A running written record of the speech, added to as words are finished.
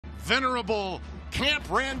venerable Camp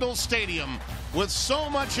Randall Stadium with so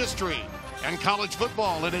much history and college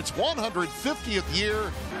football in its 150th year.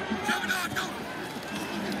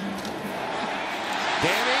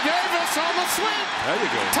 Danny Davis on the sweep. There you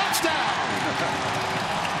go. Touchdown.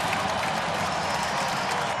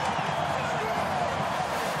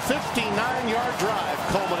 59-yard drive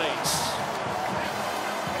culminates.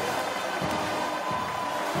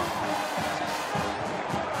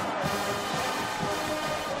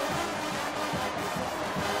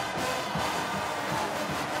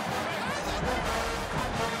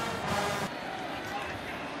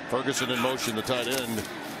 Ferguson in motion, the tight end.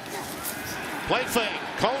 Play fake,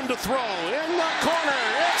 cone to throw, in the corner,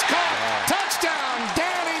 it's caught. Touchdown,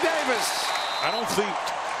 Danny Davis. I don't think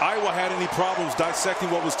Iowa had any problems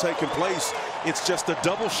dissecting what was taking place. It's just a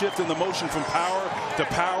double shift in the motion from power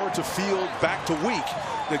to field, back to weak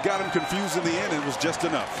that got him confused in the end, and it was just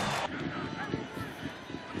enough.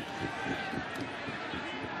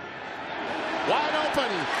 Wide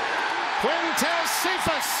open, Quintez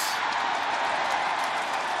Cephas.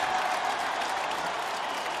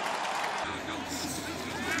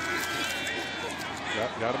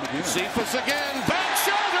 Got him again. Cephas again, back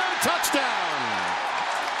shoulder, touchdown.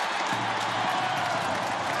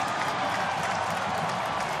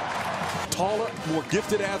 Taller, more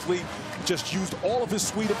gifted athlete, just used all of his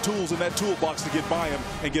suite of tools in that toolbox to get by him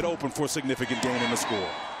and get open for a significant gain in the score.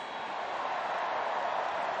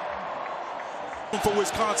 For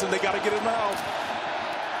Wisconsin, they got to get him out.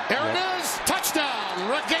 There it is, touchdown,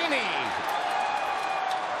 Reganey.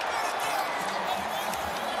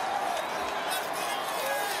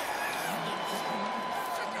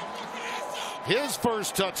 His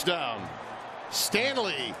first touchdown.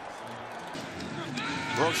 Stanley.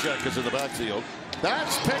 Broshek is in the backfield.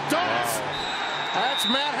 That's picked off. That's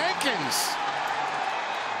Matt Hankins.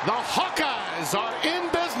 The Hawkeyes are in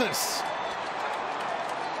business.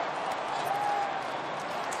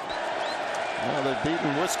 Well, they've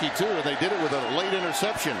beaten Whiskey too, and they did it with a late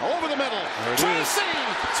interception. Over the middle. Tracy!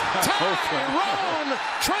 Tyrone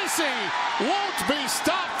Tracy won't be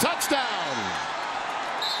stopped. Touchdown.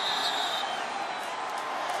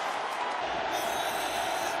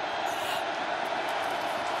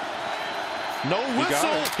 No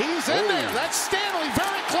whistle. He's in there. That's Stanley.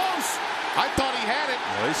 Very close. I thought he had it.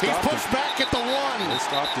 He's pushed back at the one. They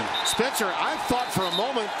stopped him. Spencer, I thought for a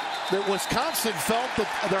moment that Wisconsin felt that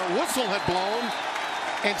their whistle had blown,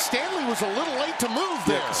 and Stanley was a little late to move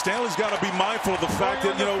there. Yeah, Stanley's got to be mindful of the fact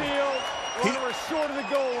that, we're short of the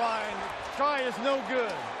goal line. Try is no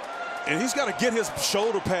good. And he's got to get his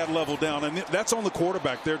shoulder pad level down, and that's on the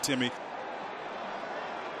quarterback there, Timmy.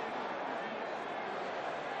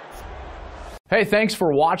 Hey, thanks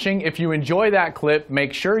for watching. If you enjoy that clip,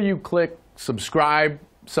 make sure you click subscribe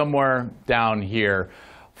somewhere down here.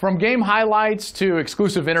 From game highlights to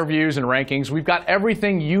exclusive interviews and rankings, we've got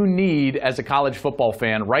everything you need as a college football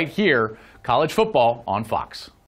fan right here, College Football on Fox.